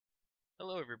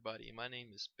Hello everybody, my name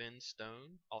is Ben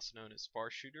Stone, also known as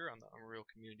Shooter on the Unreal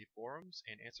Community Forums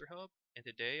and Answer Hub, and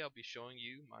today I'll be showing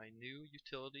you my new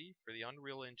utility for the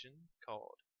Unreal Engine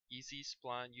called Easy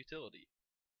Spline Utility.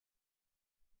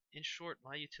 In short,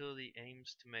 my utility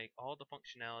aims to make all the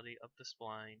functionality of the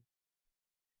spline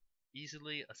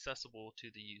easily accessible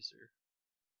to the user.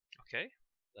 Okay,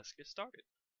 let's get started.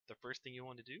 The first thing you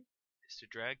want to do is to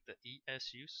drag the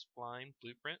ESU spline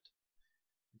blueprint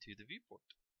into the viewport.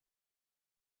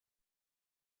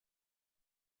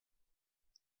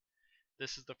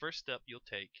 This is the first step you'll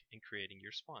take in creating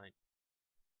your spline.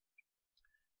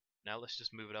 Now let's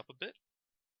just move it up a bit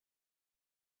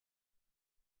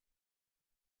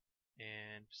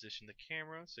and position the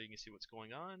camera so you can see what's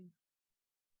going on.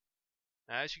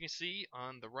 Now, as you can see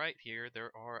on the right here, there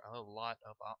are a lot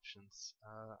of options.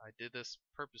 I did this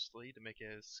purposely to make it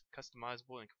as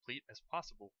customizable and complete as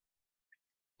possible.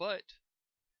 But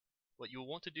what you'll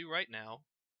want to do right now,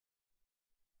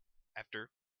 after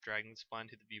dragging the spline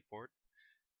to the viewport,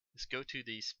 is go to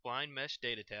the Spline Mesh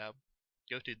Data tab,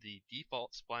 go to the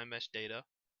default Spline Mesh Data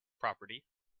property.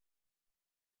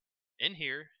 In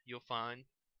here, you'll find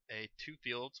two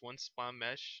fields, one spline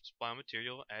mesh, spline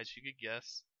material, as you could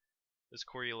guess. This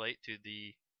correlate to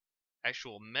the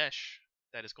actual mesh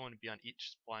that is going to be on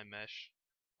each spline mesh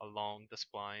along the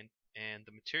spline and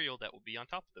the material that will be on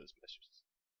top of those meshes.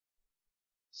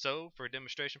 So for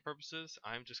demonstration purposes,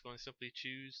 I'm just going to simply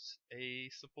choose a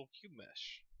simple cube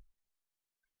mesh.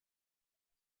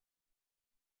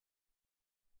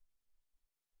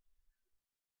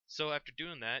 So after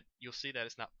doing that, you'll see that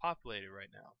it's not populated right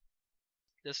now.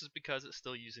 This is because it's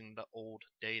still using the old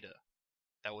data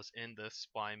that was in the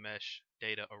spline mesh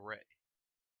data array.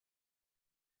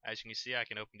 As you can see, I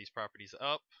can open these properties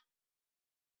up,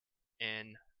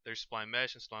 and their spline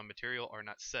mesh and spline material are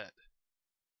not set,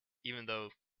 even though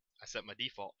I set my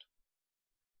default.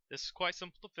 This is quite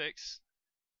simple to fix,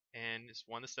 and it's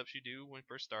one of the steps you do when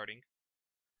first starting.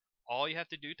 All you have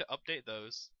to do to update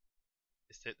those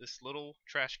is hit this little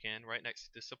trash can right next to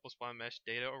the simple spline mesh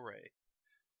data array.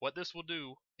 What this will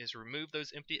do is remove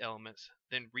those empty elements,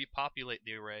 then repopulate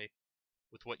the array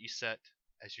with what you set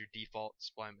as your default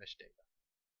spline mesh data.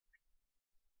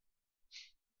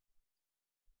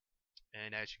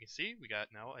 And as you can see, we got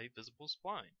now a visible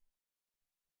spline.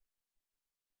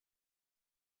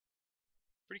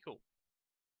 Pretty cool.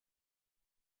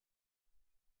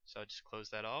 So I just close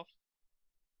that off.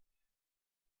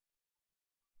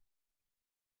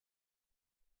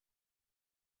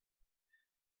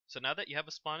 So now that you have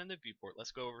a spline in the viewport,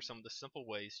 let's go over some of the simple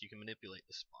ways you can manipulate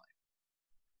the spline.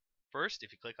 First,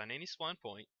 if you click on any spline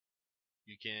point,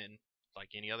 you can,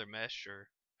 like any other mesh or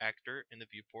actor in the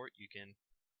viewport, you can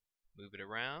move it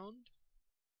around.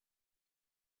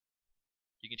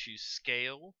 You can choose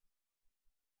scale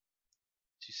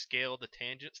to scale the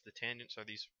tangents. The tangents are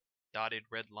these dotted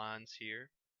red lines here.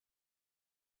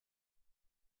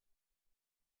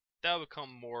 That will become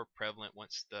more prevalent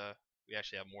once we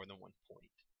actually have more than one point.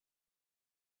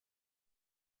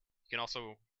 You can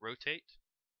also rotate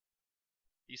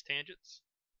these tangents.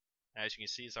 As you can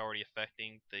see, it's already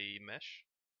affecting the mesh.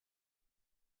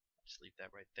 Just leave that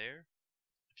right there.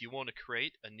 If you want to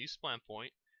create a new spline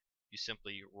point, you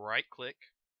simply right click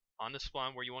on the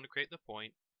spline where you want to create the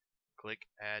point, click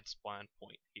add spline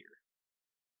point here.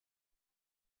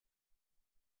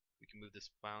 We can move this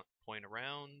point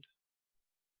around.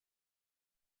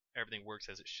 Everything works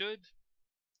as it should.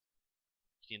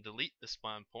 You can delete the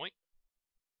spline point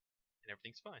and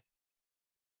everything's fine.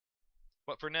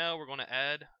 But for now, we're going to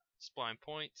add spline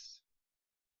points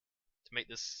to make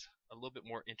this a little bit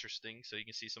more interesting so you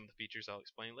can see some of the features I'll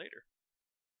explain later.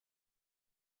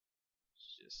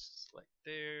 Just select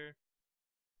there.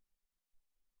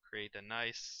 Create a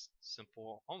nice,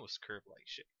 simple, almost curve-like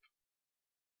shape.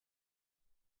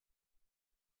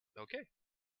 Okay.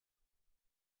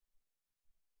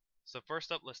 So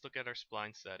first up, let's look at our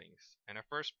spline settings. And our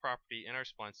first property in our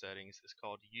spline settings is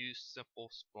called Use Simple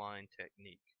Spline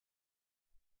Technique.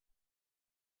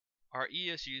 Our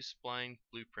ESU spline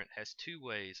blueprint has two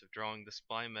ways of drawing the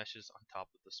spline meshes on top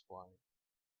of the spline.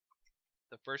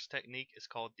 The first technique is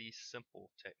called the simple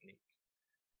technique.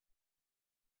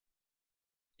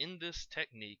 In this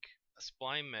technique, a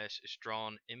spline mesh is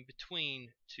drawn in between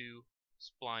two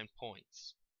spline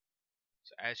points.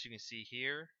 So as you can see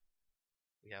here,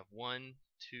 we have 1,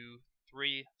 2,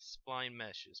 3 spline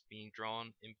meshes being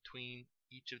drawn in between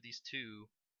each of these two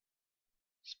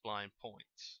spline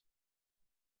points.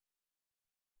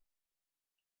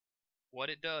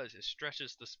 What it does is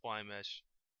stretches the spline mesh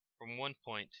from one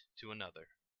point to another.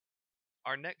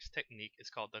 Our next technique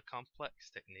is called the complex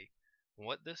technique, and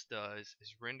what this does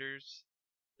is renders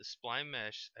the spline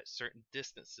mesh at certain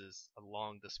distances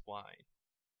along the spline.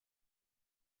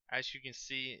 As you can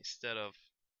see, instead of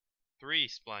 3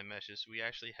 spline meshes, we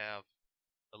actually have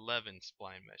 11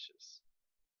 spline meshes.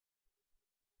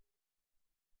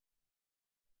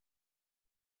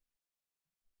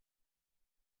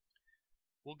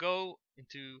 We'll go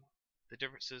into the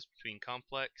differences between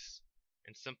complex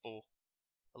and simple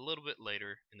a little bit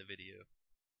later in the video.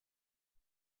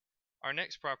 Our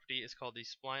next property is called the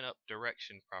spline up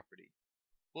direction property.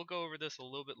 We'll go over this a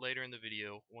little bit later in the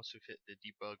video once we've hit the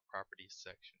debug properties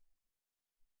section.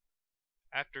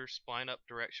 After spline up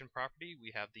direction property,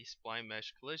 we have the spline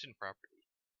mesh collision property.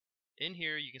 In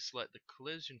here you can select the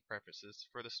collision preferences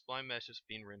for the spline meshes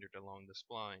being rendered along the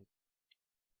spline.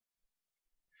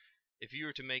 If you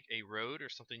were to make a road or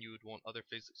something you would want other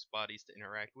physics bodies to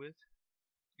interact with,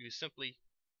 you would simply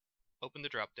open the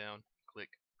drop down and click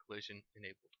collision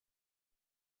enabled.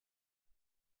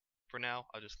 For now,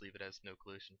 I'll just leave it as no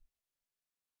collision.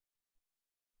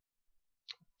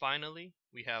 Finally,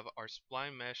 we have our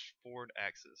spline mesh forward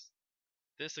axis.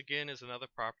 This again is another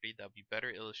property that will be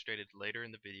better illustrated later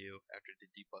in the video after the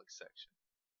debug section.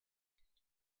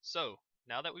 So,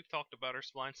 now that we've talked about our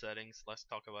spline settings, let's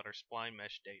talk about our spline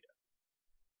mesh data.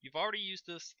 You've already used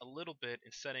this a little bit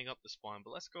in setting up the spline,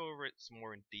 but let's go over it some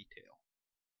more in detail.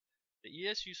 The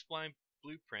ESU spline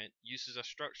blueprint uses a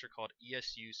structure called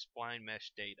ESU spline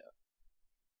mesh data.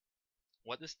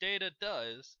 What this data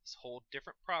does is hold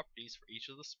different properties for each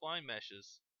of the spline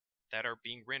meshes that are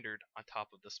being rendered on top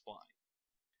of the spline.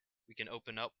 We can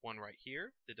open up one right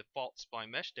here. The default spline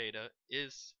mesh data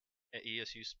is an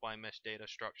ESU spline mesh data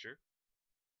structure.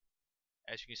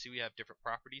 As you can see, we have different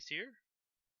properties here.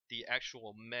 The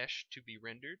actual mesh to be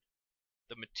rendered,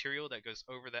 the material that goes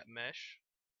over that mesh,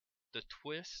 the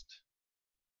twist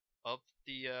of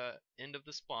the end of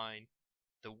the spline,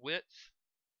 the width,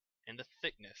 and the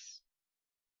thickness.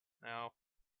 Now,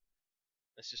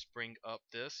 let's just bring up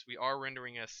this. We are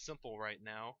rendering as simple right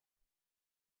now.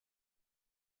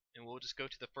 And we'll just go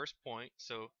to the first point.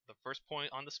 So the first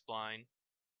point on the spline,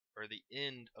 or the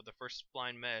end of the first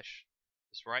spline mesh,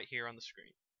 is right here on the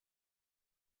screen.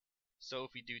 So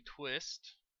if we do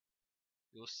twist,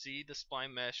 you'll see the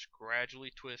spline mesh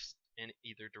gradually twist in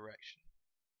either direction.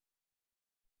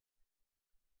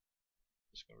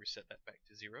 I'm just going to reset that back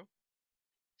to 0.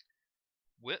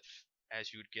 Width,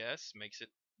 as you would guess, makes it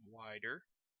wider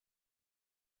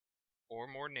or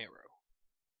more narrow.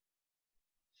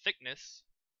 Thickness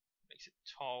makes it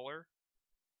taller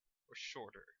or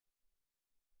shorter.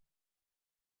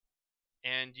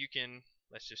 And you can,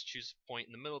 let's just choose a point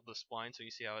in the middle of the spline so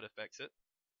you see how it affects it.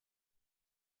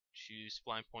 Choose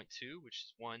spline point 2, which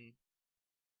is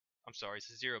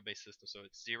it's a 0 based system, so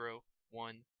it's 0,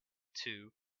 1, 2.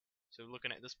 So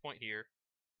looking at this point here,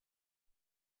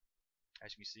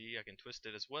 as you can see, I can twist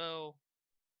it as well,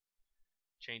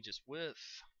 change its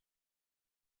width,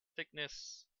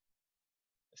 thickness,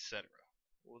 etc.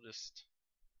 We'll just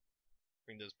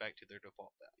bring those back to their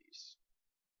default values.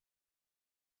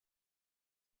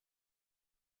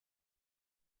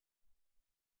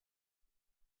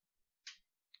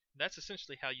 That's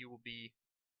essentially how you will be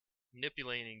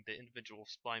manipulating the individual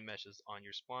spline meshes on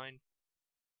your spline.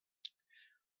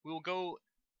 We will go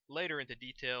later into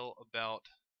detail about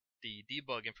the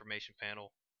debug information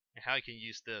panel and how you can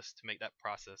use this to make that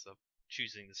process of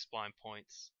choosing the spline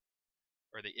points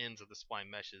or the ends of the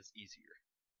spline meshes easier.